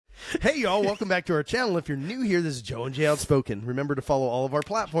Hey, y'all. Welcome back to our channel. If you're new here, this is Joe and Jay Outspoken. Remember to follow all of our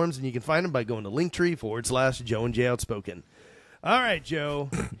platforms, and you can find them by going to Linktree/Joe and Jay Outspoken. All right, Joe.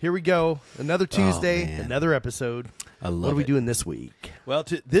 Here we go. Another Tuesday, another episode. I love it. What are we doing this week? Well,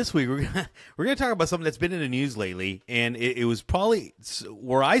 this week we're gonna talk about something that's been in the news lately, and it was probably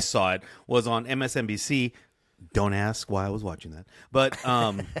where I saw it was on MSNBC. Don't ask why I was watching that, but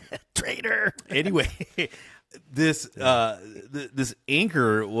Traitor. Anyway, this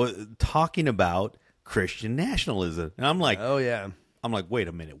anchor was talking about Christian nationalism, and I'm like, oh yeah, wait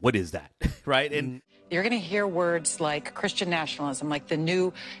a minute, what is that, right? And you're going to hear words like Christian nationalism, like the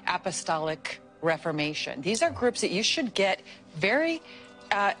New Apostolic Reformation. These are groups that you should get very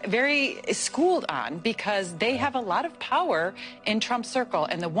schooled on, because they have a lot of power in Trump's circle.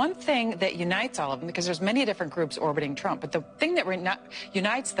 And the one thing that unites all of them, because there's many different groups orbiting Trump, but the thing that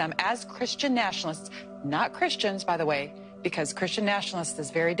unites them as Christian nationalists, not Christians, by the way, because Christian nationalists is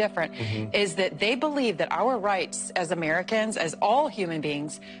very different, is that they believe that our rights as Americans, as all human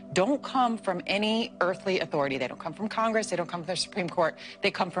beings, don't come from any earthly authority. They don't come from Congress. They don't come from the Supreme Court. They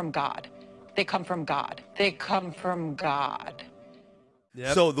come from God. They come from God. They come from God.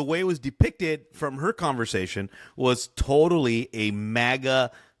 Yep. So the way it was depicted from her conversation was totally a MAGA,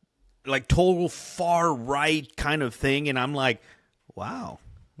 like total far right kind of thing, and I'm like, wow,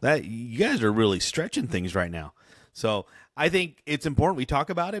 that you guys are really stretching things right now. So I think it's important we talk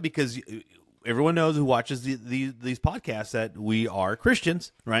about it, because everyone knows who watches these podcasts that we are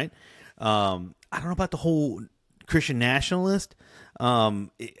Christians, right? I don't know about the whole Christian nationalist.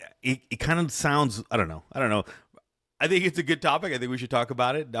 It kind of sounds, I don't know. I think it's a good topic. I think we should talk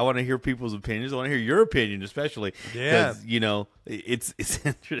about it. I want to hear people's opinions. I want to hear your opinion, especially. Yeah. Because,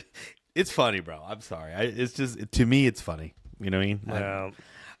 it's funny, bro. I'm sorry. It's just, to me, it's funny. You know what I mean? Well,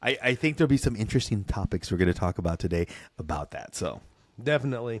 I think there'll be some interesting topics we're going to talk about today about that. So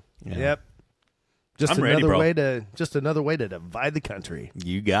definitely. Yeah. Yep. Just I'm ready, another bro. way to divide the country.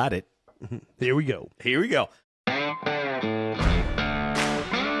 You got it. Here we go. Here we go.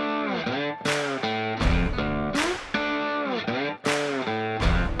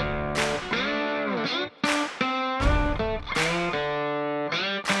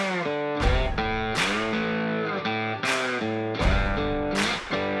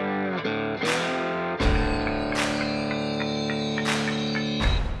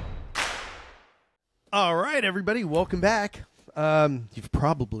 All right, everybody, welcome back. You've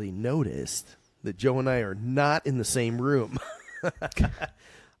probably noticed that Joe and I are not in the same room.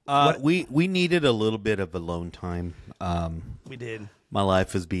 We needed a little bit of alone time. We did. My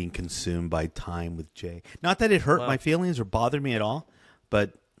life is being consumed by time with Jay. Not that it hurt my feelings or bothered me at all,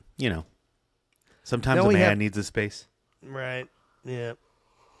 but, sometimes a man needs a space. Right, yeah.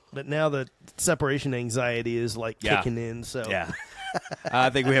 But now the separation anxiety is, kicking in, so... Yeah. I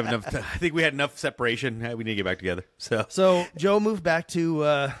think we have enough. I think we had enough separation. We need to get back together. So Joe moved back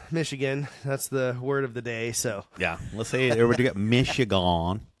to Michigan. That's the word of the day. So yeah, let's say everybody got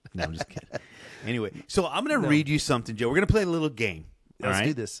Michigan. No, I'm just kidding. Anyway, so I'm going to read you something, Joe. We're going to play a little game. Let's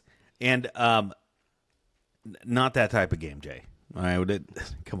do this. And not that type of game, Jay. All right,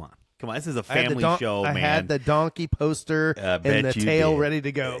 come on. This is a family show, man. I had the donkey poster and the tail ready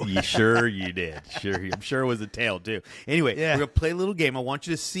to go. You did. I'm sure it was a tail too. Anyway, we're gonna play a little game. I want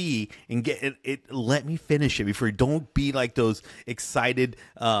you to see and get it. Let me finish it before you don't be like those excited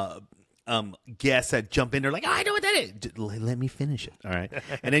guests that jump in there like, oh, I know what that is. Just let me finish it. All right,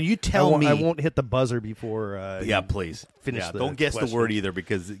 and then you tell me. I won't hit the buzzer before. Please finish. Don't guess the word either,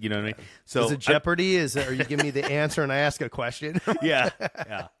 because you know what I mean. So is it Jeopardy? Are you giving me the answer and I ask a question? Yeah.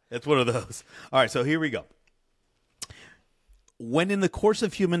 It's one of those. All right, so here we go. When in the course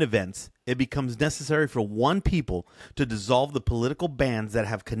of human events, it becomes necessary for one people to dissolve the political bands that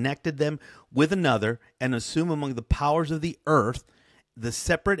have connected them with another and assume among the powers of the earth the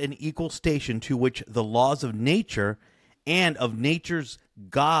separate and equal station to which the laws of nature and of nature's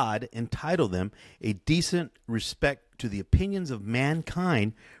God entitle them, a decent respect to the opinions of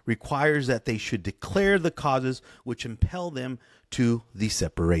mankind requires that they should declare the causes which impel them to the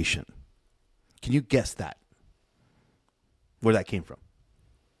separation. Can you guess that? Where that came from?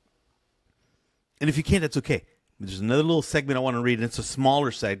 And if you can't, that's okay. There's another little segment I want to read, and it's a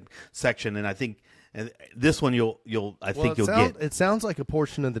smaller section, and I think this one you'll get. It sounds like a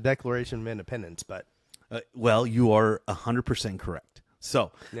portion of the Declaration of Independence, but well, you are 100% correct.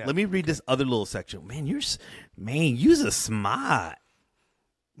 So let me read this other little section. Man, you're smart.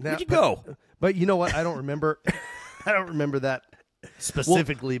 Where'd you go? But you know what? I don't remember. I don't remember that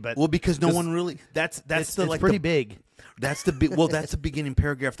specifically, but because no one really. That's pretty big. That's the beginning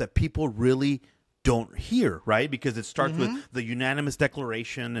paragraph that people really don't hear, right? Because it starts with the unanimous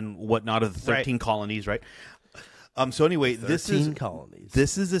declaration and whatnot of the 13 colonies, right? So anyway, this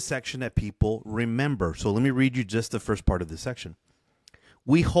is a section that people remember. So let me read you just the first part of this section.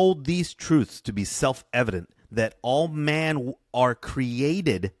 We hold these truths to be self-evident, that all men are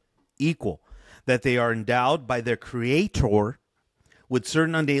created equal, that they are endowed by their Creator with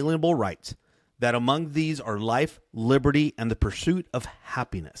certain unalienable rights, that among these are life, liberty, and the pursuit of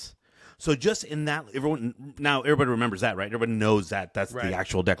happiness. So just in that, everybody remembers that, right? Everybody knows that. That's the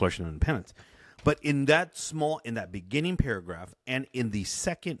actual Declaration of Independence. But in that beginning paragraph, and in the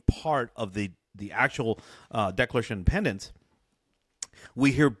second part of the actual Declaration of Independence,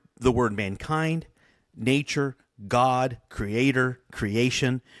 we hear the word mankind, nature, God, creator,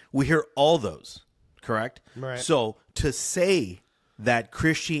 creation. We hear all those, correct? Right. So to say that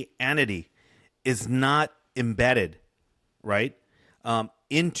Christianity is not embedded, right,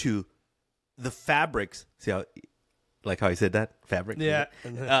 into the fabrics. See how, like how I said that? Fabric? Yeah.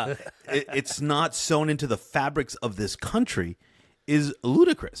 It's not sewn into the fabrics of this country is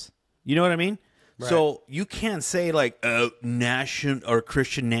ludicrous. You know what I mean? Right. So you can't say like national or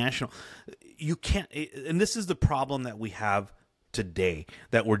Christian national. You can't, and this is the problem that we have today,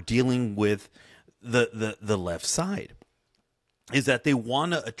 that we're dealing with the left side, is that they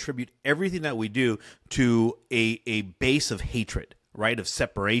want to attribute everything that we do to a base of hatred, right? Of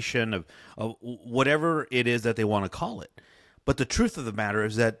separation, of whatever it is that they want to call it. But the truth of the matter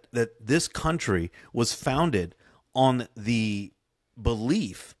is that this country was founded on the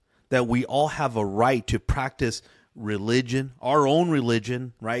belief that we all have a right to practice religion, our own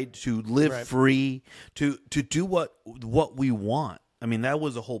religion, right? To live free, to do what we want. I mean, that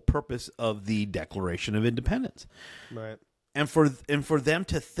was the whole purpose of the Declaration of Independence. Right. And for them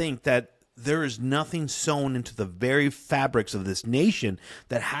to think that there is nothing sewn into the very fabrics of this nation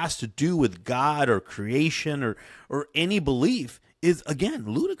that has to do with God or creation or any belief is, again,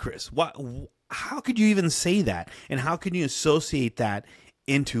 ludicrous. How could you even say that? And how can you associate that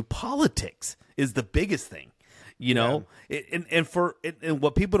into politics is the biggest thing, you know? And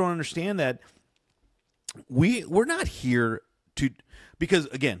what people don't understand, that we're not here to, because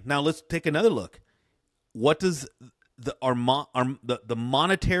again, now let's take another look. What does the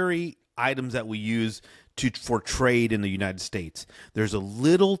monetary items that we use for trade in the United States, there's a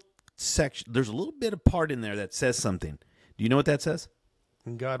little section, there's a little bit of part in there that says something. Do you know what that says?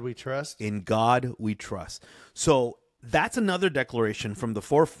 In God we trust. In God we trust. So that's another declaration from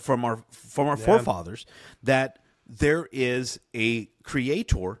our forefathers, that there is a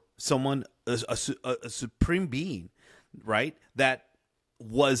creator, someone, a supreme being, right? That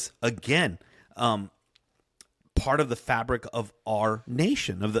was, again, part of the fabric of our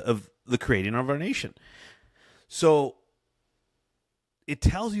nation, of the creating of our nation. So it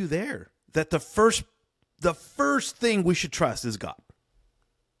tells you there that the first thing we should trust is God.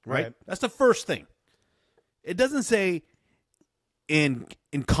 Right? That's the first thing. It doesn't say in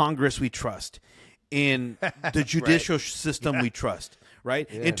Congress we trust, in the judicial system we trust, right?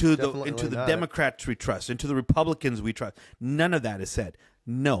 Yeah, into the Democrats we trust, into the Republicans we trust. None of that is said.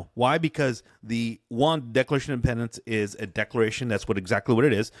 No. Why? Because the Declaration of Independence is a declaration, that's exactly what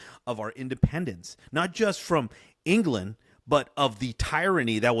it is, of our independence, not just from England, but of the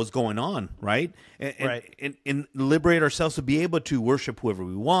tyranny that was going on, right? And liberate ourselves to be able to worship whoever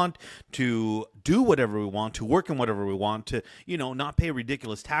we want, to do whatever we want, to work in whatever we want, to, not pay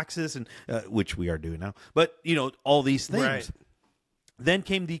ridiculous taxes, and which we are doing now. But, all these things. Right. Then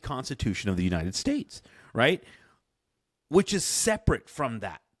came the Constitution of the United States, right? Which is separate from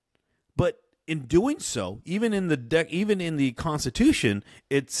that. But in doing so, even in the Constitution,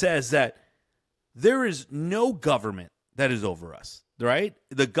 it says that there is no government that is over us, right?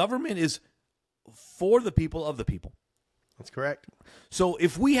 The government is for the people, of the people. That's correct. So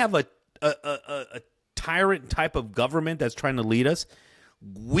if we have a tyrant type of government that's trying to lead us,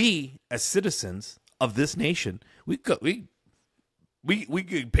 we as citizens of this nation, we could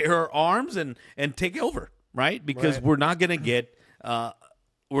bear our arms and take over, right? Because we're not going to get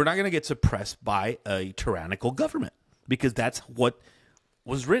suppressed by a tyrannical government, because that's what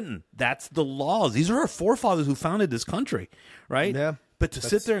was written. That's the laws. These are our forefathers who founded this country, right? Yeah. But to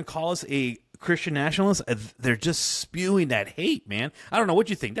sit there and call us a Christian nationalist, they're just spewing that hate, man. I don't know what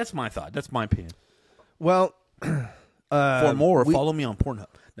you think. That's my thought. That's my opinion. Well, for more, follow me on Pornhub.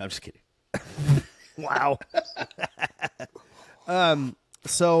 No, I'm just kidding. Wow.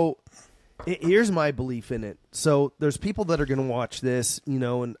 So here's my belief in it. So there's people that are going to watch this,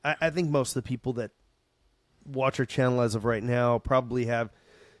 and I think most of the people that watch our channel as of right now probably have,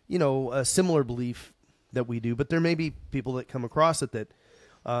 a similar belief that we do. But there may be people that come across it that,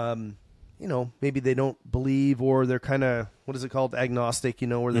 maybe they don't believe, or they're kind of, what is it called, agnostic,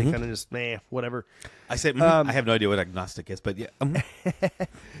 where they kind of just, whatever. I say, I have no idea what agnostic is, but yeah.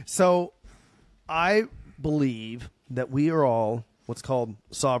 So I believe that we are all what's called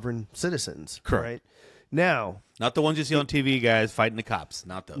sovereign citizens. Correct. Right? Now, not the ones you see on TV, guys, fighting the cops.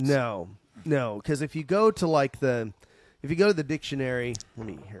 Not those. No, because if you go to the dictionary,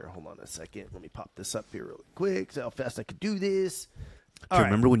 hold on a second. Let me pop this up here really quick. See how fast I could do this. Do you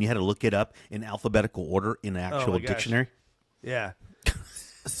remember when you had to look it up in alphabetical order in an actual dictionary? Yeah.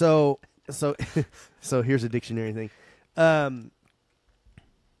 So here's a dictionary thing. My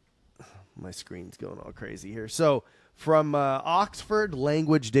screen's going all crazy here. So from Oxford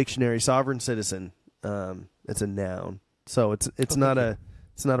Language Dictionary, sovereign citizen. It's a noun. So it's not a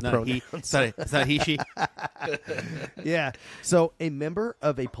pronoun. It's not he, she. Yeah. So a member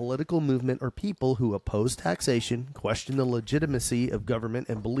of a political movement or people who oppose taxation, question the legitimacy of government,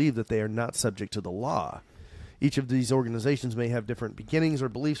 and believe that they are not subject to the law. Each of these organizations may have different beginnings or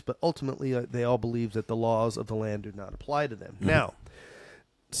beliefs, but ultimately they all believe that the laws of the land do not apply to them. Now,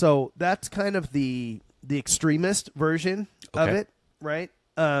 so that's kind of the extremist version of it, right?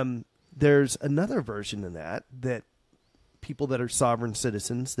 There's another version of that people that are sovereign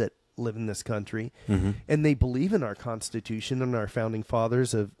citizens that live in this country, and they believe in our Constitution and our founding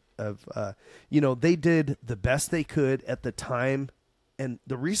fathers they did the best they could at the time, and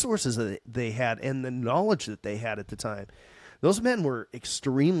the resources that they had and the knowledge that they had at the time. Those men were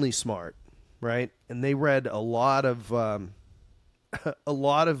extremely smart, right? And they read a lot of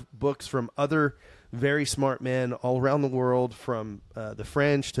books from other very smart men all around the world, from the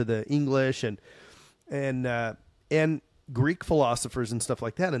French to the English and Greek philosophers and stuff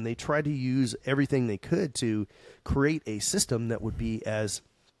like that. And they tried to use everything they could to create a system that would be as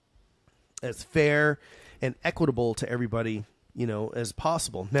fair and equitable to everybody, as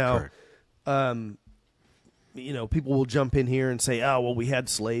possible. Now, people will jump in here and say, "Oh, well, we had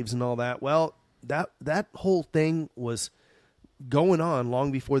slaves and all that." Well, that whole thing was going on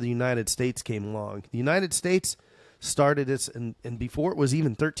long before the United States came along. The United States started its, and before it was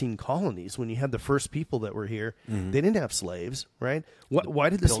even 13 colonies, when you had the first people that were here, they didn't have slaves, right? Why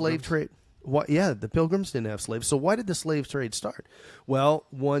did the slave trade? The Pilgrims didn't have slaves. So why did the slave trade start? Well,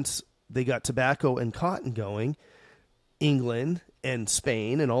 once they got tobacco and cotton going, England and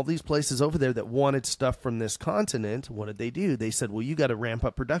Spain and all these places over there that wanted stuff from this continent, what did they do? They said, well, you got to ramp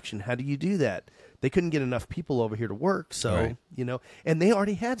up production. How do you do that? They couldn't get enough people over here to work, so and they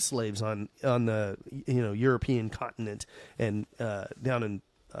already had slaves on the European continent and down in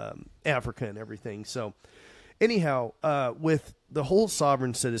Africa and everything. So anyhow, with the whole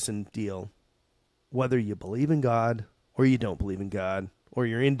sovereign citizen deal, whether you believe in God or you don't believe in God or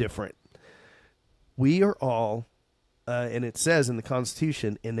you're indifferent, we are all, and it says in the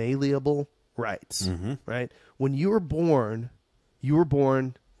Constitution, inalienable rights. Right? When you were born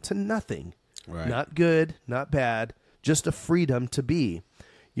to nothing. Right. Not good, not bad, just a freedom to be.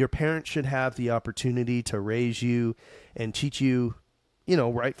 Your parents should have the opportunity to raise you and teach you,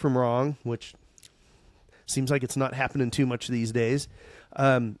 right from wrong, which seems like it's not happening too much these days.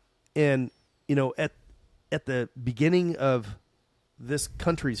 And, at the beginning of this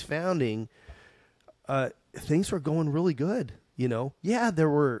country's founding, things were going really good. Yeah, there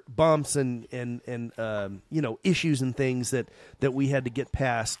were bumps and issues and things that we had to get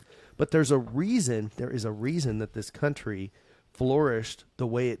past. But there is a reason that this country flourished the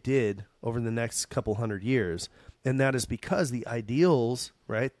way it did over the next couple hundred years. And that is because the ideals,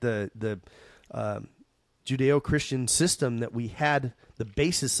 right, the Judeo-Christian system that we had the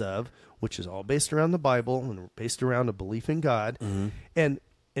basis of, which is all based around the Bible and based around a belief in God. And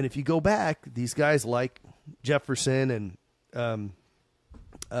if you go back, these guys like Jefferson and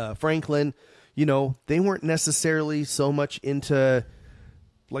Franklin, they weren't necessarily so much into,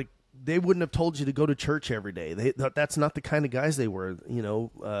 like, they wouldn't have told you to go to church every day. That's not the kind of guys they were.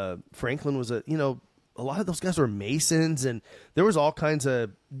 Franklin was a lot of those guys were Masons, and there was all kinds of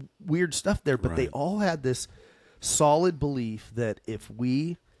weird stuff there, but they all had this solid belief that if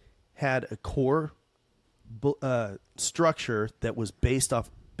we had a core structure that was based off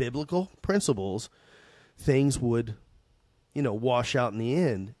biblical principles, things would, wash out in the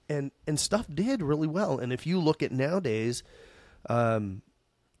end. And stuff did really well. And if you look at nowadays,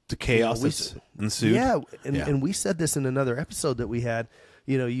 the chaos that's ensued. Yeah, and we said this in another episode that we had.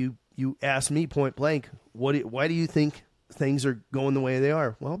 You asked me point blank, why do you think things are going the way they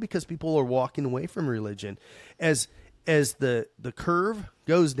are? Well, because people are walking away from religion. As the curve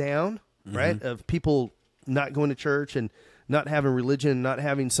goes down, right, of people not going to church and not having religion, not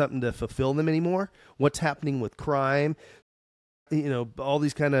having something to fulfill them anymore, what's happening with crime, all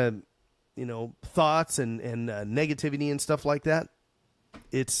these kind of thoughts and negativity and stuff like that,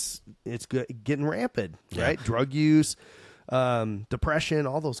 it's getting rampant, right? Drug use, depression,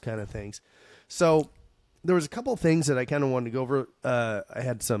 all those kind of things. So there was a couple of things that I kind of wanted to go over. I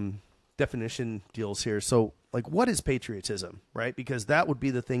had some definition deals here. So, like, what is patriotism, right? Because that would be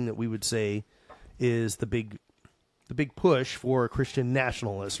the thing that we would say is the big push for a Christian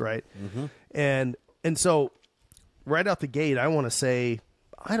nationalist, right? Mm-hmm. And so right out the gate, I want to say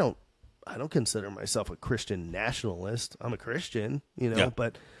I don't consider myself a Christian nationalist. I'm a Christian,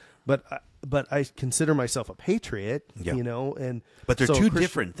 but I consider myself a patriot, but they're two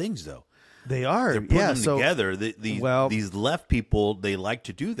different things, though. They are. They're putting them together. These left people, they like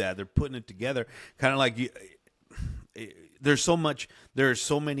to do that. They're putting it together, kind of like there's so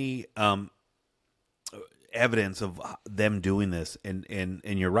many evidence of them doing this, and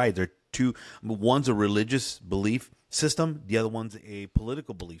you're right. They're two. One's a religious belief system. The other one's a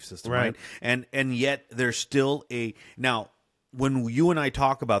political belief system, right? And yet there's still now. When you and I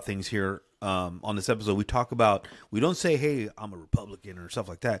talk about things here on this episode, we don't say, hey, I'm a Republican or stuff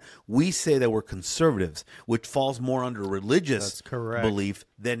like that. We say that we're conservatives, which falls more under religious belief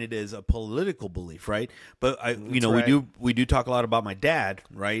than it is a political belief, right? But we do talk a lot about my dad,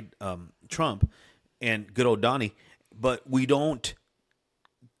 right? Trump and good old Donnie, but we don't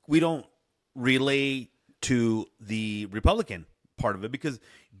relay to the Republican part of it, because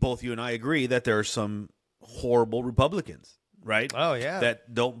both you and I agree that there are some horrible Republicans, right? Oh, yeah.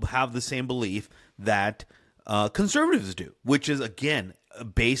 That don't have the same belief that conservatives do, which is, again,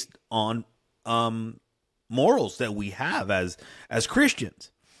 based on morals that we have as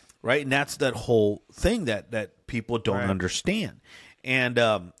Christians, right? And that's that whole thing that people don't understand. And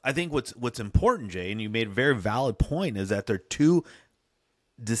I think what's important, Jay, and you made a very valid point, is that they're two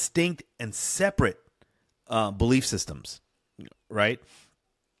distinct and separate belief systems, right?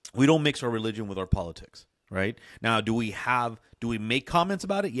 We don't mix our religion with our politics. Right now, do we make comments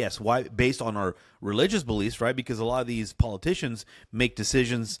about it? Yes. Why? Based on our religious beliefs, right? Because a lot of these politicians make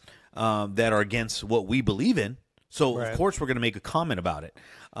decisions that are against what we believe in. So of course we're going to make a comment about it.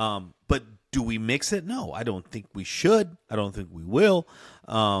 But do we mix it? No, I don't think we should. I don't think we will.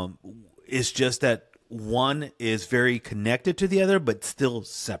 It's just that one is very connected to the other, but still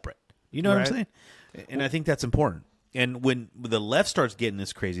separate. You know what I'm saying? And I think that's important. And when the left starts getting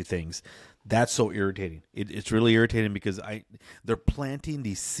these crazy things, that's so irritating. It's really irritating because they're planting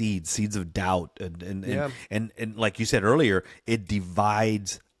these seeds of doubt, and like you said earlier, it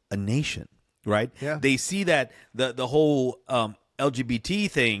divides a nation, right? Yeah. They see that the whole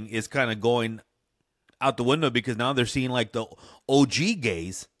LGBT thing is kind of going out the window, because now they're seeing like the OG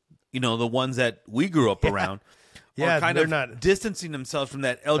gays, the ones that we grew up around. Yeah, are kind they're of not distancing themselves from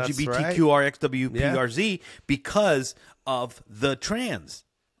that LGBTQRXWPRZ because of the trans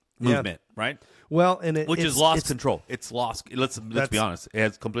movement, right? Well, and which is lost control. It's lost. Let's be honest. It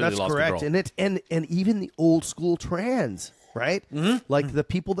has completely lost control. That's correct. And even the old school trans, right? Mm-hmm. Like the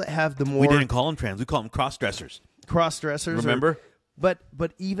people that have the more. We didn't call them trans. We call them cross dressers. Remember? But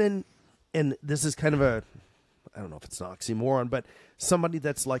even, and this is kind of a, I don't know if it's an oxymoron, but somebody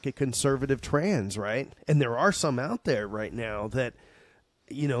that's like a conservative trans, right? And there are some out there right now that,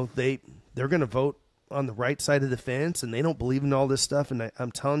 they're going to vote on the right side of the fence, and they don't believe in all this stuff. And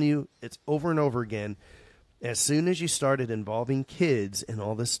I'm telling you, it's over and over again. As soon as you started involving kids in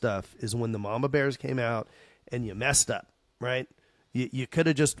all this stuff is when the mama bears came out and you messed up, right? You could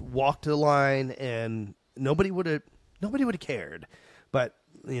have just walked the line and nobody would have cared. But,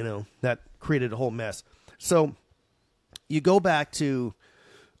 that created a whole mess. So you go back to,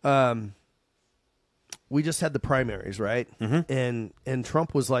 we just had the primaries, right? Mm-hmm. And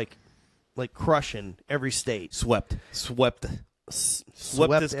Trump was like crushing every state. Swept this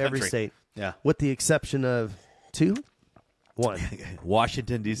every country. state. Yeah. With the exception of one.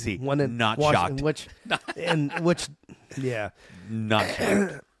 Washington, D.C. One in not Washington, shocked. Yeah. Not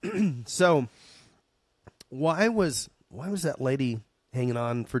shocked. So why was that lady hanging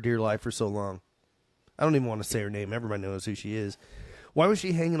on for dear life for so long? I don't even want to say her name. Everybody knows who she is. Why was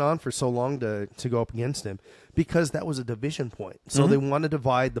she hanging on for so long to go up against him? Because that was a division point. So they want to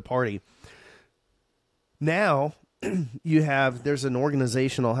divide the party. Now, there's an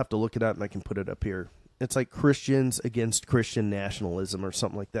organization, I'll have to look it up and I can put it up here. It's like Christians Against Christian Nationalism or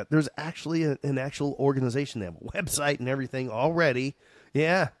something like that. There's actually an actual organization. They have a website and everything already.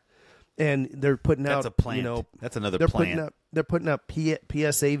 Yeah. And they're putting out... That's a plant. That's another plant. They're putting up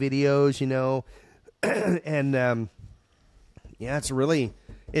PSA videos, and... yeah, it's really,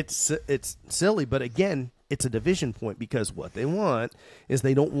 it's silly, but again, it's a division point, because what they want is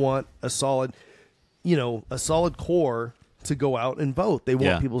they don't want a solid core to go out and vote. They want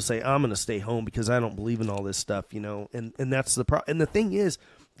Yeah. people to say, I'm going to stay home because I don't believe in all this stuff, and that's the problem. And the thing is,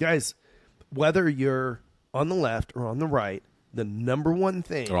 guys, whether you're on the left or on the right, the number one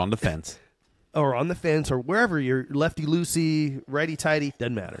thing, Or on the fence. or on the fence, or wherever you're, lefty loosey, righty tighty,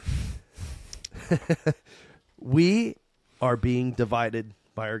 doesn't matter. We are being divided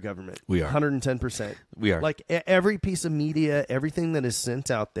by our government. We are. 110%. We are. Like every piece of media, everything that is sent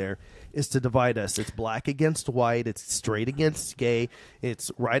out there is to divide us. It's black against white. It's straight against gay.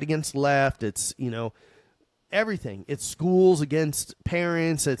 It's right against left. It's, everything. It's schools against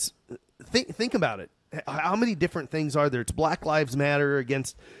parents. It's think about it. How many different things are there? It's Black Lives Matter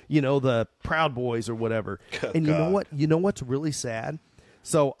against, the Proud Boys or whatever. And you know what? You know what's really sad?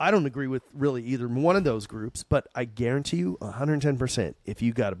 So I don't agree with really either one of those groups, but I guarantee you 110%, if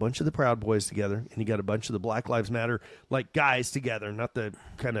you got a bunch of the Proud Boys together and you got a bunch of the Black Lives Matter, like guys together, not the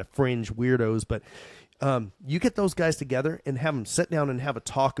kind of fringe weirdos, but you get those guys together and have them sit down and have a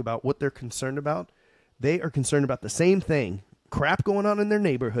talk about what they're concerned about. They are concerned about the same thing. Crap going on in their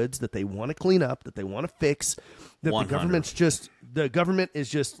neighborhoods that they want to clean up, that they want to fix, that 100. the government is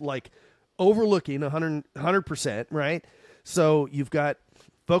just like overlooking 100%, right? So you've got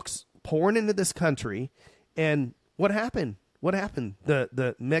folks pouring into this country, and what happened? What happened?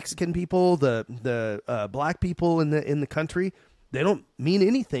 The Mexican people, the black people in the country, they don't mean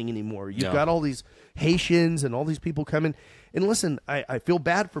anything anymore. You've got all these Haitians and all these people coming. And listen, I feel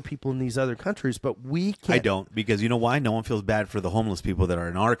bad for people in these other countries, but we can't. I don't, because you know why? No one feels bad for the homeless people that are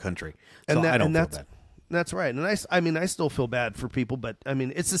in our country. So I don't feel bad. That's right. And I still feel bad for people, but I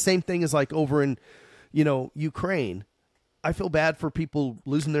mean, it's the same thing as like over in, Ukraine. I feel bad for people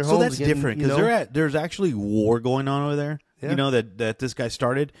losing their homes. So that's again, different, because there's actually war going on over there. Yeah. That this guy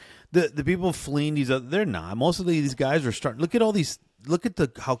started. The people fleeing these other, they're not. Most of these guys are starting. Look at all these. Look at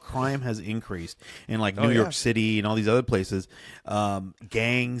how crime has increased in like New York City and all these other places.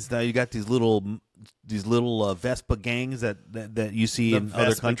 Gangs. Now you got these little Vespa gangs that you see in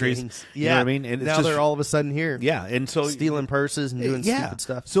other countries. Gangs. You know what I mean? And now they're all of a sudden here. Yeah, and so stealing purses and doing stupid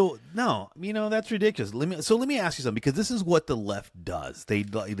stuff. So no, that's ridiculous. Let me ask you something, because this is what the left does. They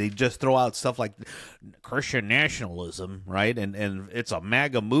just throw out stuff like Christian nationalism, right? And it's a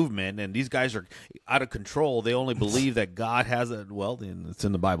MAGA movement, and these guys are out of control. They only believe that God has it. Well, it's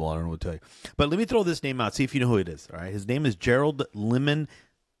in the Bible. I don't know what to tell you. But let me throw this name out. See if you know who it is. All right, his name is Gerald Lyman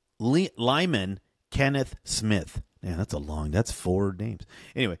Kenneth Smith. Yeah, that's 4 names.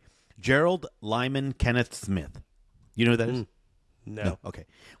 Anyway, Gerald Lyman Kenneth Smith. You know who that is? No. Okay.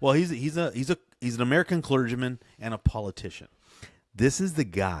 Well, he's an American clergyman and a politician. This is the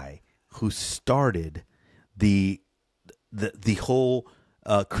guy who started the whole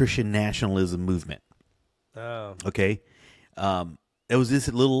Christian nationalism movement. Oh. Okay. It was this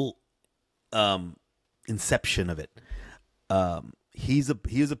little inception of it. He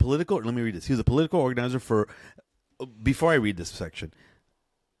was a political. Let me read this. He was a political organizer for. Before I read this section,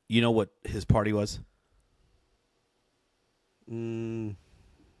 you know what his party was? Green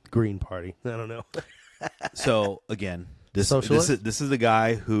Party. I don't know. So again, this Socialist? is the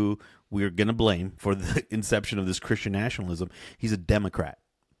guy who we're going to blame for the inception of this Christian nationalism. He's a Democrat.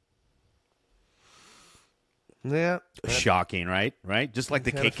 Yeah. Shocking, right? Right? Just like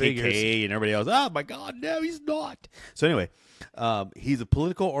the Kinda KKK figures. and everybody else. Oh my God, no, he's not. So anyway, he's a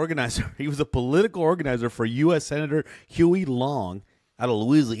political organizer. He was a political organizer for U.S. Senator Huey Long out of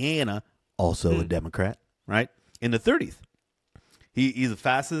Louisiana, also a Democrat, right? In the 30s. He's a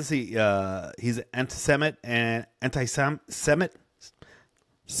fascist. He's an anti-Semite and anti-Semite.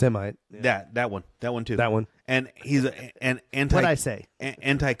 Semite. Yeah. That one too. That one. And he's an anti. What'd I say?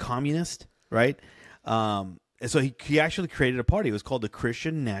 Anti-communist, right? And so he actually created a party. It was called the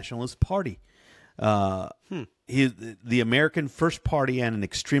Christian Nationalist Party. He's the American first party and an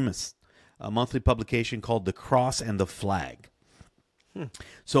extremist, a monthly publication called The Cross and the Flag.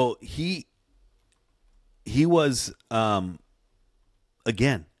 So he was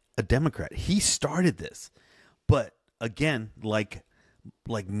again a Democrat. He started this, but again, like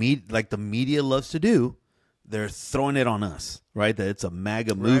the media loves to do, they're throwing it on us, right? That it's a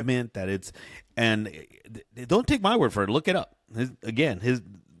MAGA movement, that it's, and don't take my word for it. Look it up.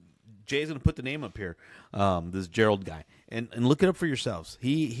 Jay's going to put the name up here, this Gerald guy, and look it up for yourselves.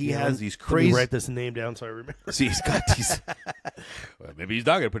 He has these crazy. Let me write this name down so I remember. See, he's got these. Well, maybe he's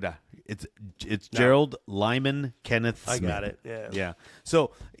not going to put that. It's Gerald Lyman Kenneth Smith. I got it. Yeah. Yeah.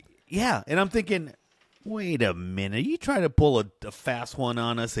 So, yeah, and I'm thinking, wait a minute, you try to pull a fast one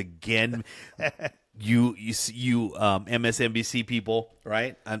on us again? You MSNBC people,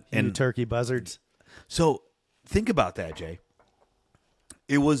 right? And turkey buzzards. So think about that, Jay.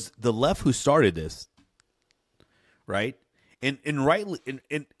 It was the left who started this, right? And rightly,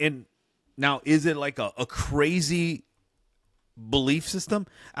 and now, is it like a crazy belief system?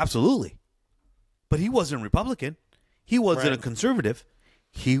 Absolutely. But he wasn't a Republican. He wasn't a conservative.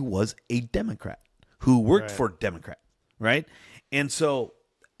 He was a Democrat who worked for a Democrat, right? And so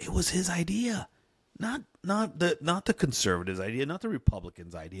it was his idea, not the conservatives' idea, not the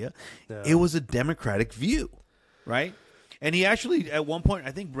Republicans' idea. No. It was a Democratic view, right? And he actually, at one point,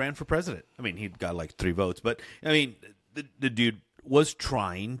 I think, ran for president. I mean, he got like 3 votes, but I mean, the dude was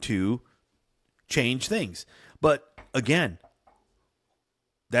trying to change things. But again,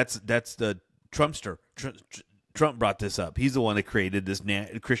 that's the Trumpster. Trump brought this up. He's the one that created this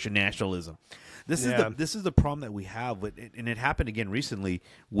Christian nationalism. This is the problem that we have, and it happened again recently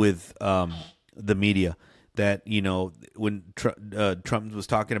with the media. That, you know, when Trump was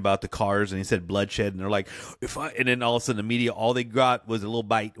talking about the cars and he said bloodshed, and they're like, and then all of a sudden the media, all they got was a little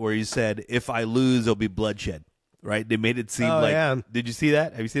bite where he said, if I lose, there'll be bloodshed. Right? They made it seem did you see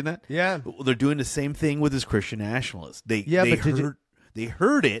that? Have you seen that? Yeah. Well, they're doing the same thing with this Christian nationalist. They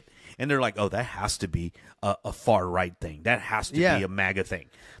heard it, and they're like, oh, that has to be a far right thing. That has to be a MAGA thing.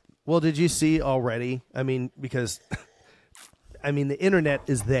 Well, did you see already? I mean, because I mean, the internet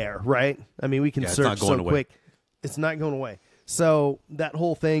is there, right? I mean, we can search so quick. It's not going away. So that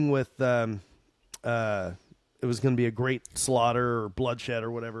whole thing with it was going to be a great slaughter or bloodshed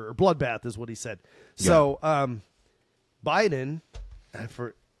or whatever, or bloodbath is what he said. Yeah. So Biden,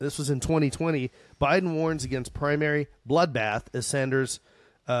 this was in 2020, Biden warns against primary bloodbath as Sanders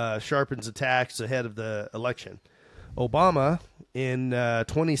sharpens attacks ahead of the election. Obama, in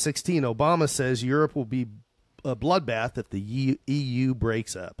 2016, Obama says Europe will be a bloodbath if the EU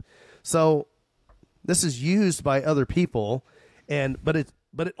breaks up. So this is used by other people, but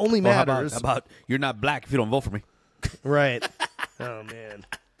it only matters. How about you're not black if you don't vote for me? Right. Oh, man.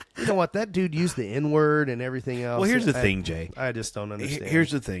 You know what? That dude used the N-word and everything else. Well, here's the thing, Jay. I just don't understand. Here's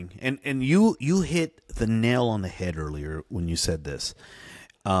the thing. And you hit the nail on the head earlier when you said this.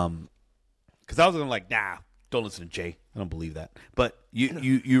 Because I was going like, nah, don't listen to Jay. I don't believe that. But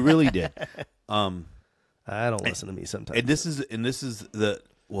you really did. I don't listen to me sometimes. And this is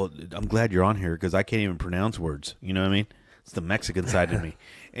well, I'm glad you're on here because I can't even pronounce words. You know what I mean? It's the Mexican side of me.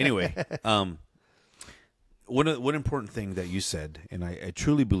 Anyway, one important thing that you said, and I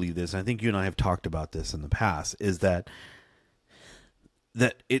truly believe this, and I think you and I have talked about this in the past, is that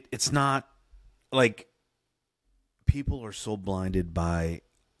it's not like people are so blinded by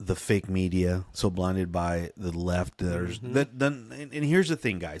the fake media, so blinded by the left. And here's the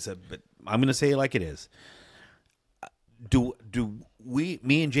thing, guys. But I'm going to say it like it is. Do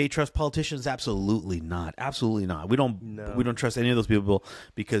me and Jay trust politicians? Absolutely not. Absolutely not. We don't trust any of those people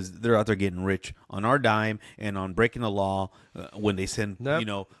because they're out there getting rich on our dime and on breaking the law when they send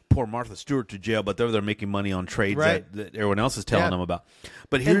poor Martha Stewart to jail, but they're making money on trades that everyone else is telling them about.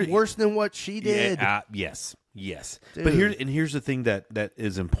 But here, worse than what she did. Yes. Dude. But here's the thing that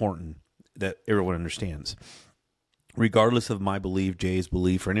is important that everyone understands. Regardless of my belief, Jay's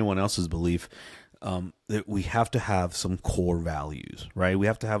belief, or anyone else's belief, that we have to have some core values, right? We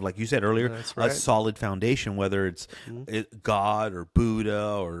have to have, like you said earlier, a solid foundation, whether it's God or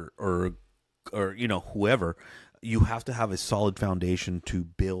Buddha or whoever. You have to have a solid foundation to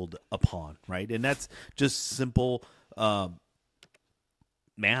build upon, right? And that's just simple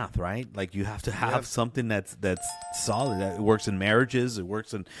math, right? Like you have to have something that's solid. That it works in marriages, it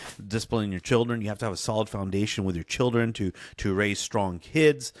works in disciplining your children. You have to have a solid foundation with your children to raise strong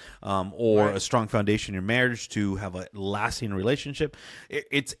kids, or a strong foundation in your marriage to have a lasting relationship.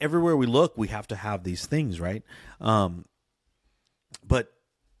 It's everywhere we look. We have to have these things, right? But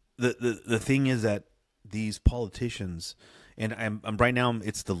the thing is that these politicians, and I'm right now,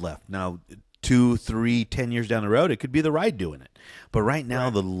 it's the left now. 2, 3, 10 years down the road, it could be the right doing it. But right now,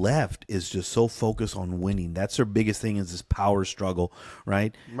 the left is just so focused on winning. That's their biggest thing, is this power struggle,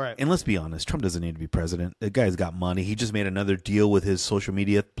 right? Right. And let's be honest, Trump doesn't need to be president. The guy's got money. He just made another deal with his social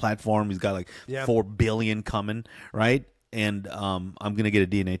media platform. He's got like $4 billion coming, right? And I'm going to get a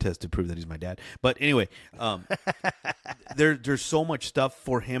DNA test to prove that he's my dad. But anyway, there's so much stuff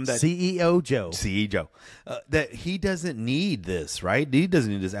for him that CEO Joe, that he doesn't need this, right? He doesn't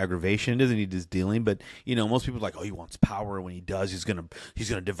need this aggravation. He doesn't need this dealing. But most people are like, oh, he wants power. When he does, he's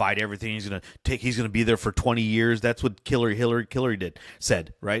gonna divide everything. He's gonna be there for 20 years. That's what Hillary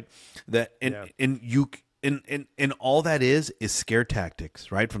said, right? That and all that is scare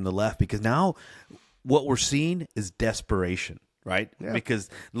tactics, right, from the left, because now what we're seeing is desperation, right? Yeah. Because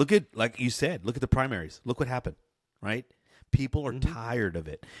look at the primaries. Look what happened, right? People are tired of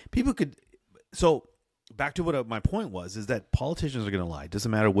it. So back to what my point was, is that politicians are going to lie. It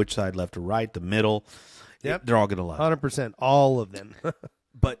doesn't matter which side, left or right, the middle. Yep. they're all going to love it. 100%. All of them.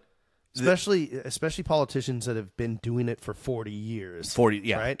 But especially politicians that have been doing it for 40 years. 40,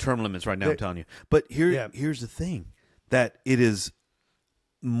 yeah, right? term limits right now, I'm telling you. But here's the thing, that it is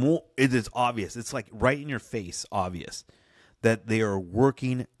obvious. It's like right in your face obvious that they are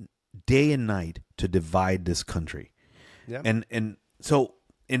working day and night to divide this country. Yep. And so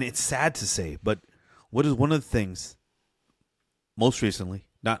it's sad to say, but what is one of the things most recently,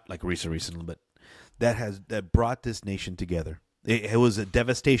 not like recently, but that brought this nation together? It was a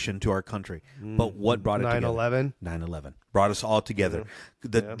devastation to our country. But what brought it together? 9/11. 9/11 brought us all together.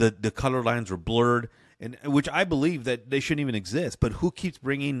 The color lines were blurred, and which I believe that they shouldn't even exist. But who keeps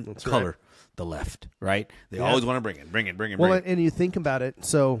bringing color? right. The left, right? They always want to bring it. Well, and you think about it.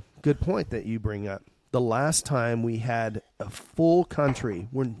 So good point that you bring up. The last time we had a full country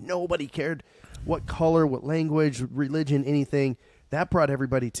where nobody cared what color, what language, religion, anything, that brought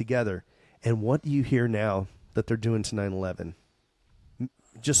everybody together. And what do you hear now that they're doing to 9/11?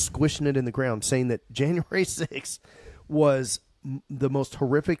 Just squishing it in the ground, saying that January 6th was the most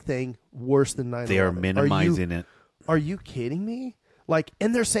horrific thing, worse than 9/11. They are minimizing it. Are you kidding me? Like,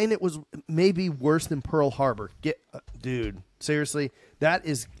 and they're saying it was maybe worse than Pearl Harbor. Dude, seriously, that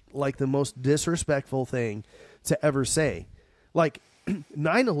is like the most disrespectful thing to ever say. Like,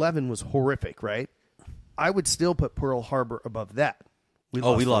 9/11 was horrific, right? I would still put Pearl Harbor above that. We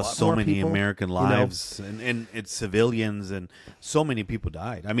lost so many people, American lives, and it's civilians, and so many people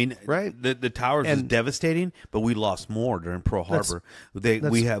died. I mean, right. The towers was devastating, but we lost more during Pearl Harbor.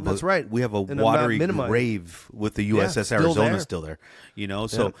 We have a watery grave with the USS Arizona still there. You know,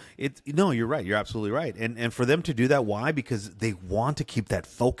 so you're right. You're absolutely right. And for them to do that, why? Because they want to keep that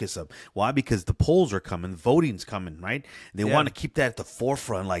focus up. Why? Because the polls are coming, voting's coming, right? They want to keep that at the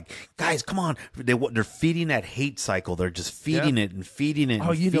forefront. Like, guys, come on. They're feeding that hate cycle. They're just feeding it and feeding it.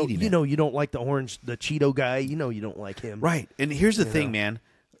 Oh, you don't like the Cheeto guy. You know you don't like him. Right. And here's the thing, man.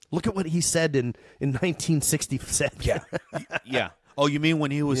 Look at what he said in 1967. Yeah. Yeah. Oh, you mean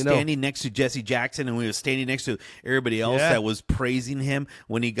when he was standing next to Jesse Jackson and when he was standing next to everybody else that was praising him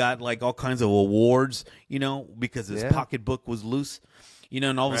when he got like all kinds of awards, because his pocketbook was loose,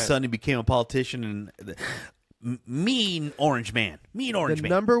 and all of a sudden he became a politician and mean orange man. The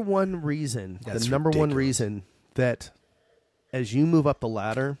number one reason that as you move up the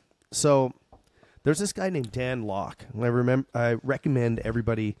ladder, so there's this guy named Dan Locke. I recommend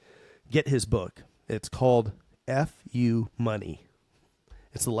everybody get his book. It's called F-U Money.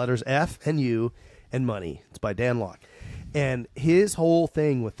 It's the letters F and U and money. It's by Dan Locke. And his whole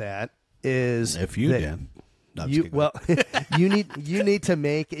thing with that is F-U, Dan. No, you need to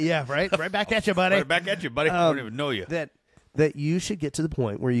make right back at you, buddy. Right back at you, buddy. I don't even know you. That you should get to the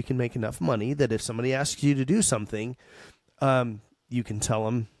point where you can make enough money that if somebody asks you to do something, you can tell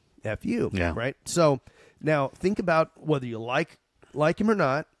them F you, right? So now think about whether you like him or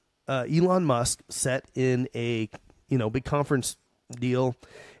not. Elon Musk sat in a big conference deal,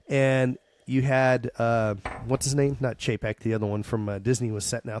 and you had what's his name? Not Chapek, the other one from Disney was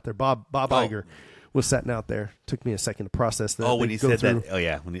sitting out there. Bob Iger was sitting out there. Took me a second to process that. Oh, when he said that. Oh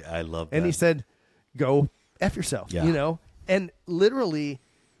yeah, I love that. And he said, "Go F yourself." Yeah. And literally,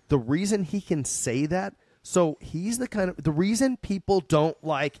 the reason he can say that. So he's the reason people don't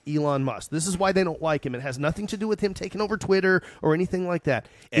like Elon Musk. This is why they don't like him. It has nothing to do with him taking over Twitter or anything like that.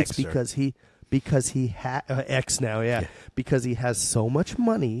 It's because he X now, because he has so much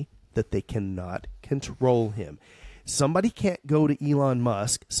money that they cannot control him. Somebody can't go to Elon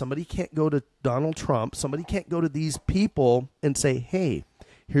Musk. Somebody can't go to Donald Trump. Somebody can't go to these people and say, "Hey,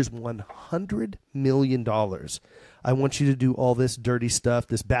 here's $100 million. I want you to do all this dirty stuff,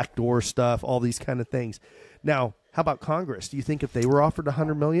 this backdoor stuff, all these kind of things." Now, how about Congress? Do you think if they were offered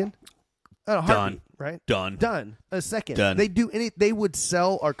 $100 million, done, right? Done. A second. Done. They would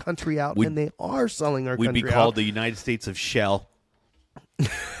sell our country out, and they are selling our country out. We'd be called the United States of Shell.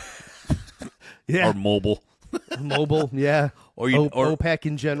 Or Mobile. Mobile, yeah. Or OPEC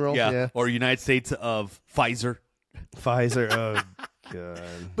in general. Yeah. Or United States of Pfizer. Oh, God.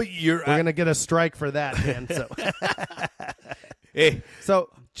 But we're gonna get a strike for that, man. So, hey,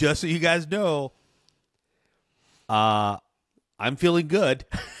 just so you guys know, I'm feeling good.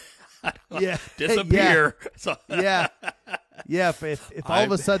 Disappear. Yeah. So. yeah. If all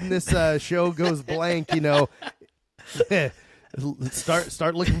of a sudden this show goes blank,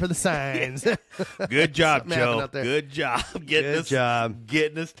 start looking for the signs. Good job, Joe. Good job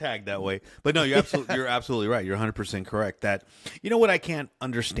getting us tagged that way. But no, you're absolutely right. You're 100% correct. That what I can't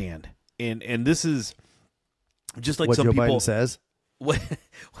understand, and this is just like what some Joe people Biden says.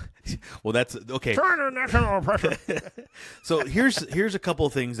 Well, that's okay. Turn national pressure. So here's a couple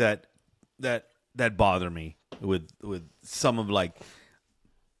of things that that bother me with some of like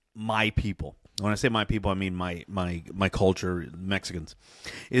my people. When I say my people, I mean my culture, Mexicans,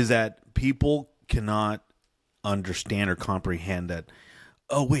 is that people cannot understand or comprehend that.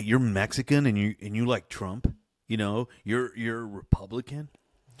 Oh wait, you're Mexican and you like Trump? You know, you're Republican?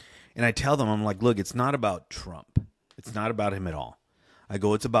 And I tell them, I'm like, look, it's not about Trump. It's not about him at all. I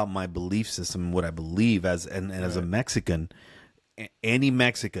go, it's about my belief system, what I believe as as a Mexican, any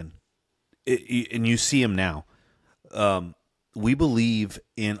Mexican, and you see him now. We believe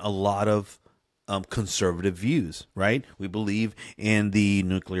in a lot of conservative views, right? We believe in the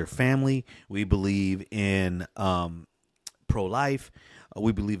nuclear family. We believe in pro-life.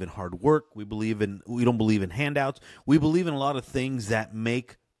 We believe in hard work. We don't believe in handouts. We believe in a lot of things that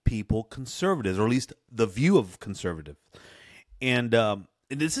make people conservatives, or at least the view of conservative. And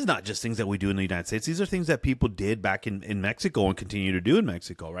this is not just things that we do in the United States. These are things that people did back in Mexico and continue to do in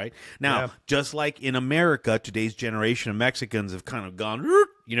Mexico, right? Now, just like in America, today's generation of Mexicans have kind of gone,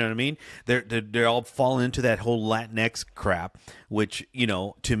 you know what I mean? They're all falling into that whole Latinx crap, which, you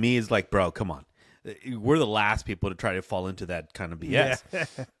know, to me is like, bro, come on. We're the last people to try to fall into that kind of BS. Yeah.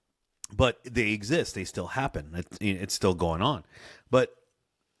 But they exist. They still happen. It's still going on. But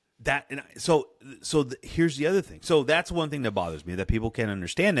here's the other thing. So that's one thing that bothers me, that people can't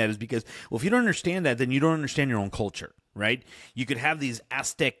understand that, is because, well, if you don't understand that, then you don't understand your own culture, right? You could have these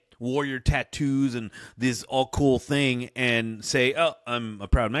Aztec warrior tattoos and this all cool thing and say, oh, I'm a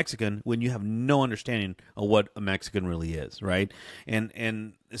proud Mexican, when you have no understanding of what a Mexican really is, right?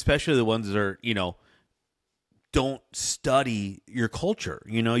 And especially the ones that are, you know, don't study your culture.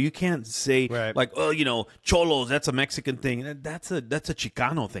 You know, you can't say like, oh, you know, cholos, that's a Mexican thing. That's a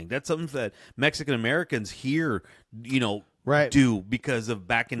Chicano thing. That's something that Mexican Americans here, you know, do because of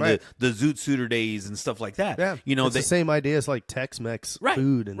back in the Zoot Suiter days and stuff like that. Yeah. You know, it's the same idea as like Tex-Mex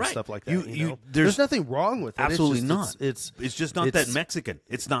food and stuff like that. You know? There's nothing wrong with it. Absolutely not. It's just not that Mexican.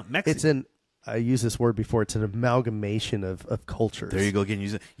 It's not Mexican. I used this word before. It's an amalgamation of cultures. There you go again.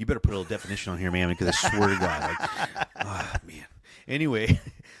 You better put a little definition on here, man, because I swear to God, like, oh, man. Anyway,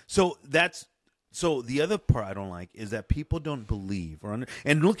 so the other part I don't like is that people don't believe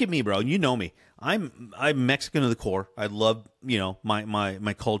and look at me, bro. You know me. I'm Mexican to the core. I love, you know,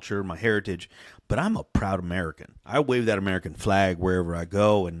 my culture, my heritage, but I'm a proud American. I wave that American flag wherever I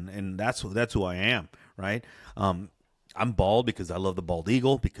go, and that's who I am, right? I'm bald because I love the bald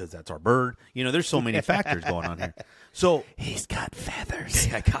eagle, because that's our bird. You know, there's so many factors going on here. So he's got feathers.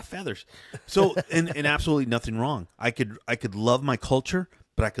 I got feathers. So and absolutely nothing wrong. I could love my culture,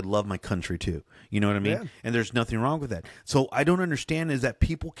 but I could love my country too. You know what I mean? Yeah. And there's nothing wrong with that. So I don't understand is that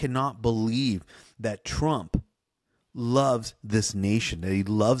people cannot believe that Trump loves this nation, that he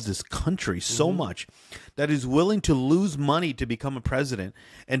loves this country so much that he's willing to lose money to become a president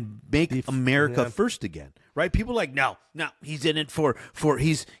and make America first again. Right? People are like, no, he's in it for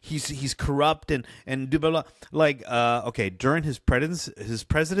he's corrupt and blah, blah, blah. Like, okay, during his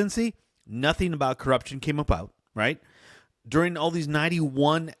presidency, nothing about corruption came about, right? During all these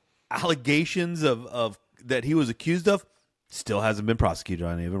 91 allegations of that he was accused of, still hasn't been prosecuted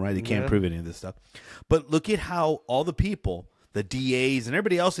on any of them, right? They can't prove any of this stuff. But look at how all the people, the DAs and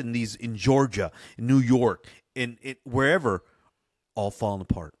everybody else in Georgia, in New York, in wherever, all falling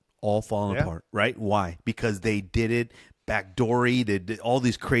apart. All falling apart, right? Why? Because they did it backdoory. They did all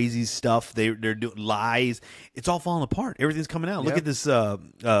these crazy stuff. They're doing lies. It's all falling apart. Everything's coming out. Look at this.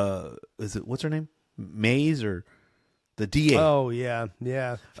 Is it, what's her name? Mays or the DA? Oh yeah.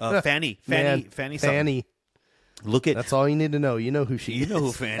 Fanny. Fanny. Look at that's all you need to know. You know who she is. You know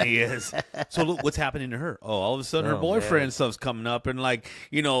who Fanny is. So look what's happening to her. Oh, all of a sudden her boyfriend stuff's coming up and like,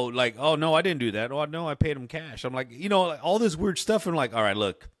 you know, like, oh no, I didn't do that. Oh no, I paid him cash. I'm like, you know, like all this weird stuff. And like, all right,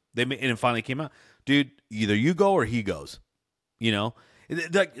 look. And it finally came out, dude. Either you go or he goes. You know,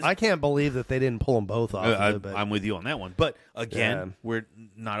 like, I can't believe that they didn't pull them both off. I'm with you on that one. But again, we're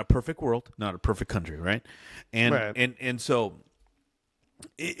not a perfect world, not a perfect country, right? And so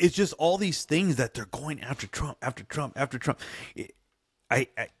it's just all these things that they're going after Trump, after Trump, after Trump.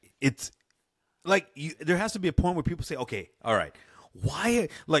 It's like there has to be a point where people say, okay, all right, why?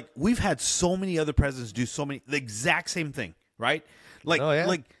 Like we've had so many other presidents do the exact same thing, right? Like,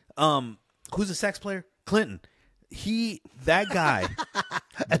 who's the sax player? Clinton. That guy.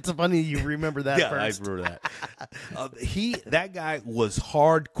 That's funny you remember that first. I remember that. That guy was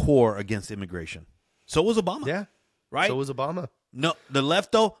hardcore against immigration. So was Obama. Yeah. Right? So was Obama. No, the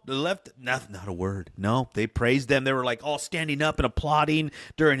left, not a word. No, they praised them. They were like all standing up and applauding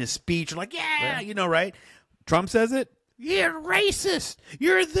during his speech. Like, you know, right? Trump says it. You're racist.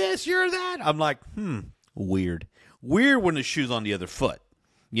 You're this, you're that. I'm like, weird. Weird when the shoe's on the other foot.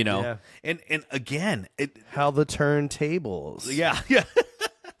 you know. Yeah. And again, How the turntables. yeah.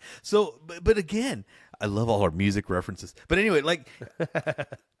 So, but again, I love all our music references. But anyway, like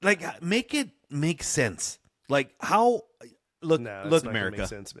make it make sense. Like how look No, it's look not gonna America. make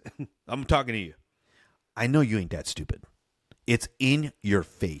sense, man. I'm talking to you. I know you ain't that stupid. It's in your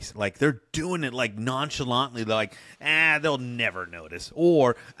face. Like they're doing it like nonchalantly. They're like, they'll never notice.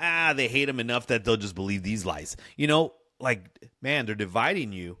 Or, they hate them enough that they'll just believe these lies. You know, like, man, they're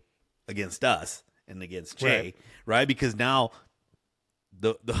dividing you against us and against Jay, right? Because now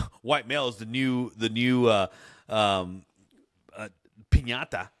the white male is the new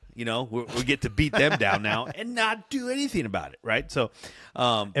piñata. You know, we get to beat them down now and not do anything about it, right? So,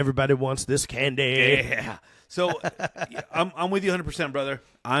 Everybody wants this candy. yeah. So I'm with you 100%, brother.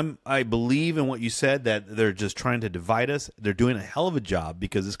 I believe in what you said, that they're just trying to divide us. They're doing a hell of a job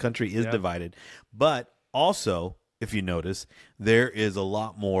because this country is divided. But also, if you notice, there is a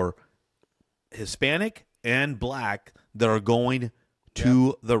lot more Hispanic and black that are going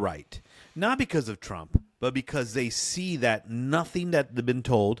to the right. Not because of Trump, but because they see that nothing that they've been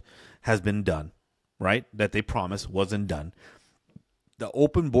told has been done, right? That they promised wasn't done. The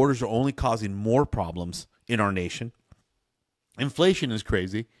open borders are only causing more problems in our nation. Inflation is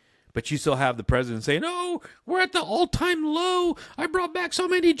crazy, but you still have the president saying, "Oh, we're at the all-time low. I brought back so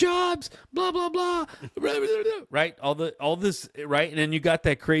many jobs, blah blah blah." Right? All this, right? And then you got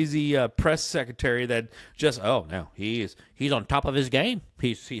that crazy press secretary that just, "Oh, no, he's on top of his game.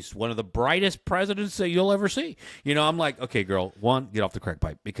 He's one of the brightest presidents that you'll ever see." You know, I'm like, "Okay, girl, one, get off the crack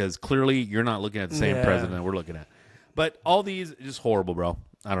pipe, because clearly you're not looking at the same president that we're looking at." But all these just horrible, bro.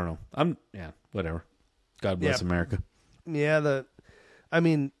 I don't know. Whatever. God bless America. Yeah,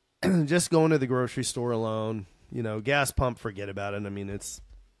 just going to the grocery store alone, you know, gas pump, forget about it. I mean, it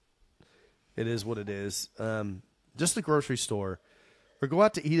is what it is. Just the grocery store, or go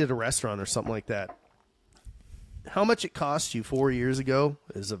out to eat at a restaurant or something like that. How much it cost you 4 years ago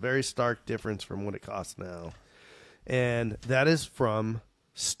is a very stark difference from what it costs now. And that is from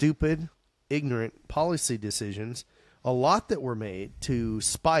stupid, ignorant policy decisions, a lot that were made to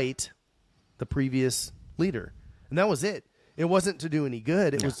spite the previous leader. And that was it. It wasn't to do any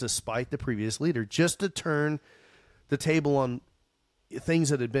good. It was to spite the previous leader, just to turn the table on things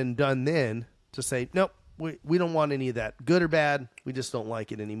that had been done then, to say, nope, we don't want any of that, good or bad. We just don't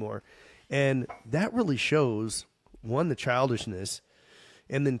like it anymore. And that really shows, one, the childishness,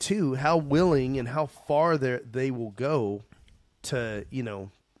 and then two, how willing and how far they will go to, you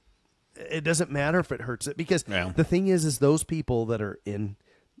know, it doesn't matter if it hurts it. Because the thing is those people that are in,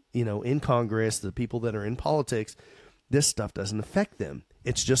 you know, in Congress, the people that are in politics, this stuff doesn't affect them.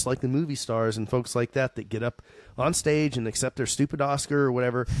 It's just like the movie stars and folks like that get up on stage and accept their stupid Oscar or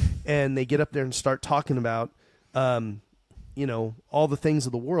whatever, and they get up there and start talking about, you know, all the things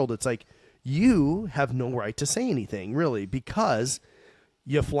of the world. It's like, you have no right to say anything, really, because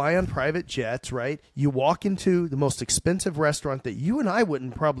you fly on private jets, right? You walk into the most expensive restaurant that you and I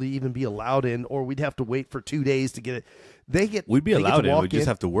wouldn't probably even be allowed in, or we'd have to wait for 2 days to get it. We'd be allowed in. We'd just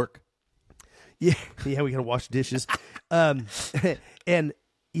have to work. Yeah, we got to wash dishes. And,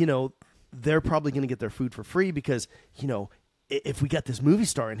 you know, they're probably going to get their food for free because, you know, if we got this movie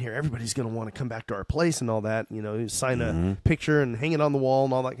star in here, everybody's going to want to come back to our place and all that, you know, sign a picture and hang it on the wall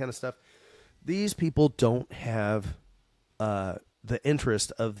and all that kind of stuff. These people don't have the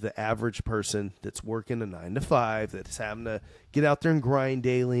interest of the average person that's working a 9 to 5, that's having to get out there and grind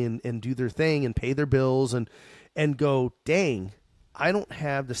daily and do their thing and pay their bills and go, dang, I don't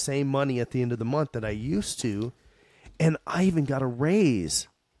have the same money at the end of the month that I used to, and I even got a raise,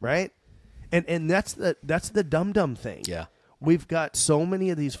 right? And that's the dumb thing. Yeah. We've got so many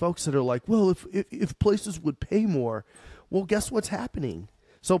of these folks that are like, well, if places would pay more, well, guess what's happening?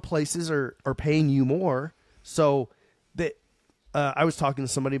 So places are paying you more. So that I was talking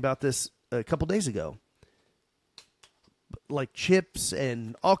to somebody about this a couple days ago, like chips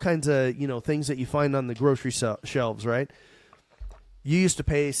and all kinds of, you know, things that you find on the grocery shelves, right? You used to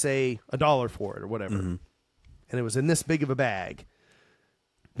pay, say, $1 for it or whatever, and it was in this big of a bag.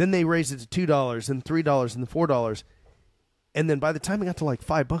 Then they raised it to $2 and $3 and $4. And then by the time it got to like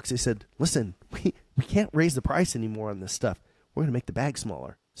 $5, they said, listen, we can't raise the price anymore on this stuff. We're going to make the bag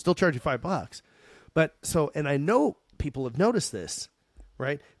smaller. Still charge you $5. But so, and I know people have noticed this,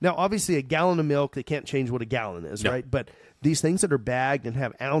 right? Now, obviously, a gallon of milk, they can't change what a gallon is, right? But these things that are bagged and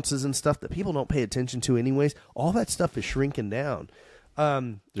have ounces and stuff that people don't pay attention to anyways, all that stuff is shrinking down.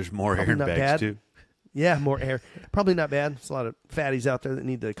 There's more air in bags, too. Yeah, more air. Probably not bad. There's a lot of fatties out there that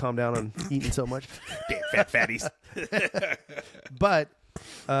need to calm down on eating so much. Damn fat fatties. But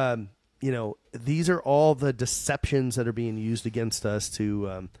these are all the deceptions that are being used against us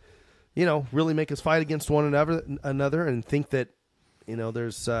to, really make us fight against one another and think that,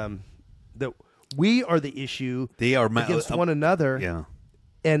 there's that we are the issue. They are against one another. Yeah.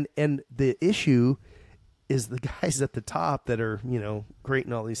 And the issue is the guys at the top that are,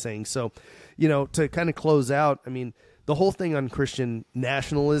 creating all these things. So, to kind of close out, I mean, the whole thing on Christian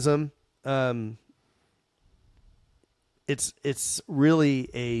nationalism, it's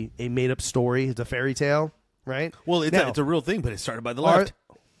really a made up story. It's a fairy tale, right? Well, it's a real thing, but it started by the left.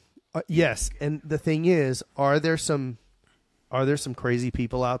 Yes, and the thing is, are there some crazy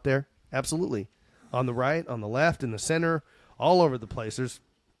people out there? Absolutely. On the right, on the left, in the center, all over the place. There's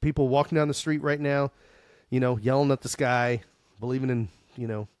people walking down the street right now, yelling at the sky, believing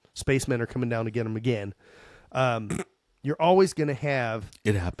in, spacemen are coming down to get them again. You're always going to have...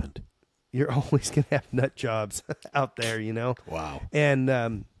 It happened. You're always going to have nut jobs out there, Wow. And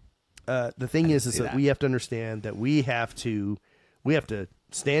the thing is that we have to understand that we have to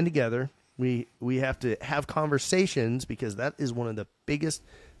stand together. We have to have conversations, because that is one of the biggest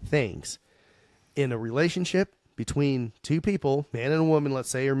things in a relationship between two people, man and a woman, let's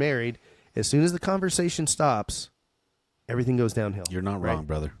say, are married. As soon as the conversation stops, everything goes downhill. You're not wrong,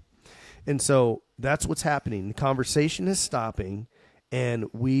 brother. And so that's what's happening. The conversation is stopping, and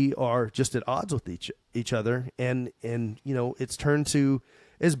we are just at odds with each other. And it's turned to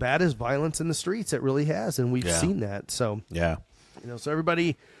as bad as violence in the streets. It really has, and we've seen that. So yeah, so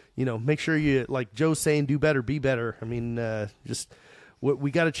everybody, make sure you, like Joe's saying, do better, be better. I mean, just what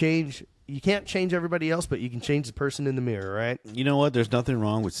we got to change. You can't change everybody else, but you can change the person in the mirror, right? You know what? There's nothing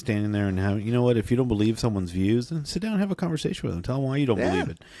wrong with standing there and having, if you don't believe someone's views, then sit down and have a conversation with them. Tell them why you don't believe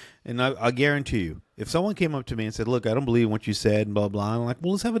it. And I guarantee you, if someone came up to me and said, look, I don't believe what you said and blah, blah, I'm like,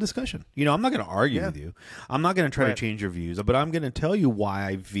 well, let's have a discussion. I'm not going to argue with you. I'm not going to try to change your views, but I'm going to tell you why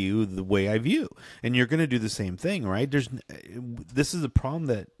I view the way I view. And you're going to do the same thing, right? This is a problem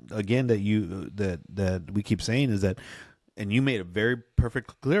that, again, that we keep saying is that, and you made it very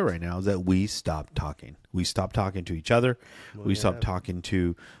perfectly clear right now, is that we stopped talking. We stopped talking to each other. We stopped talking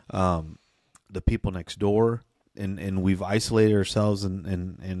to the people next door. And we've isolated ourselves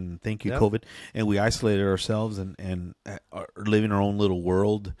and thank you, COVID. And we isolated ourselves and are living our own little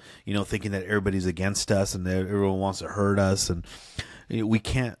world, thinking that everybody's against us and that everyone wants to hurt us. And we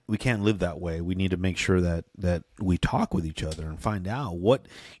can't live that way. We need to make sure that we talk with each other and find out what,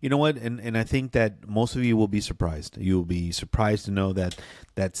 and I think that most of you will be surprised. You will be surprised to know that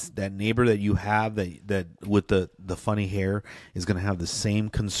that neighbor that you have that with the funny hair is going to have the same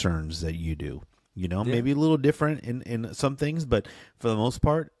concerns that you do. Maybe a little different in some things, but for the most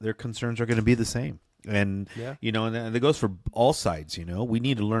part, their concerns are going to be the same. And and that goes for all sides. We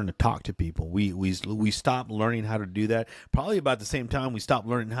need to learn to talk to people. We stopped learning how to do that probably about the same time we stopped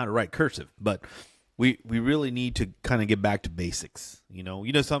learning how to write cursive. But we really need to kind of get back to basics.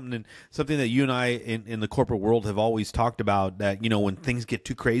 Something that you and I in the corporate world have always talked about. That when things get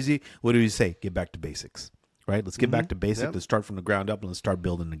too crazy, what do we say? Get back to basics. Right? Let's get back to basic. Let's start from the ground up and let's start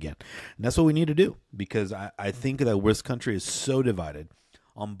building again. And that's what we need to do, because I think that this country is so divided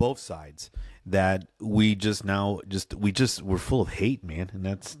on both sides that we're full of hate, man. And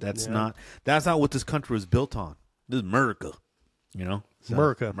that's not what this country was built on. This is America,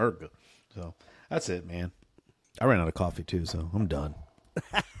 America. So that's it, man. I ran out of coffee too, so I'm done.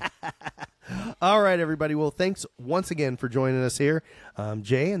 All right, everybody. Well, thanks once again for joining us here.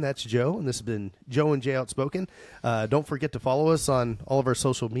 Jay, and that's Joe, and this has been Joe and Jay Outspoken. Don't forget to follow us on all of our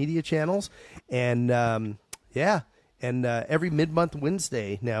social media channels. And, every mid-month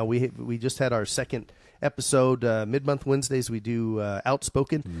Wednesday now, we just had our second episode. Mid-month Wednesdays, we do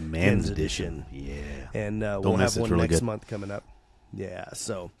Outspoken Men's Edition. Yeah. And we'll have one really next month coming up. Yeah,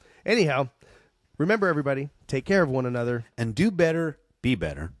 so anyhow, remember, everybody, take care of one another. And do better, be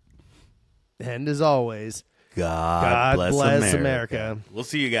better. And as always, God bless America. We'll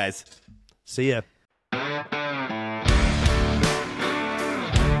see you guys. See ya.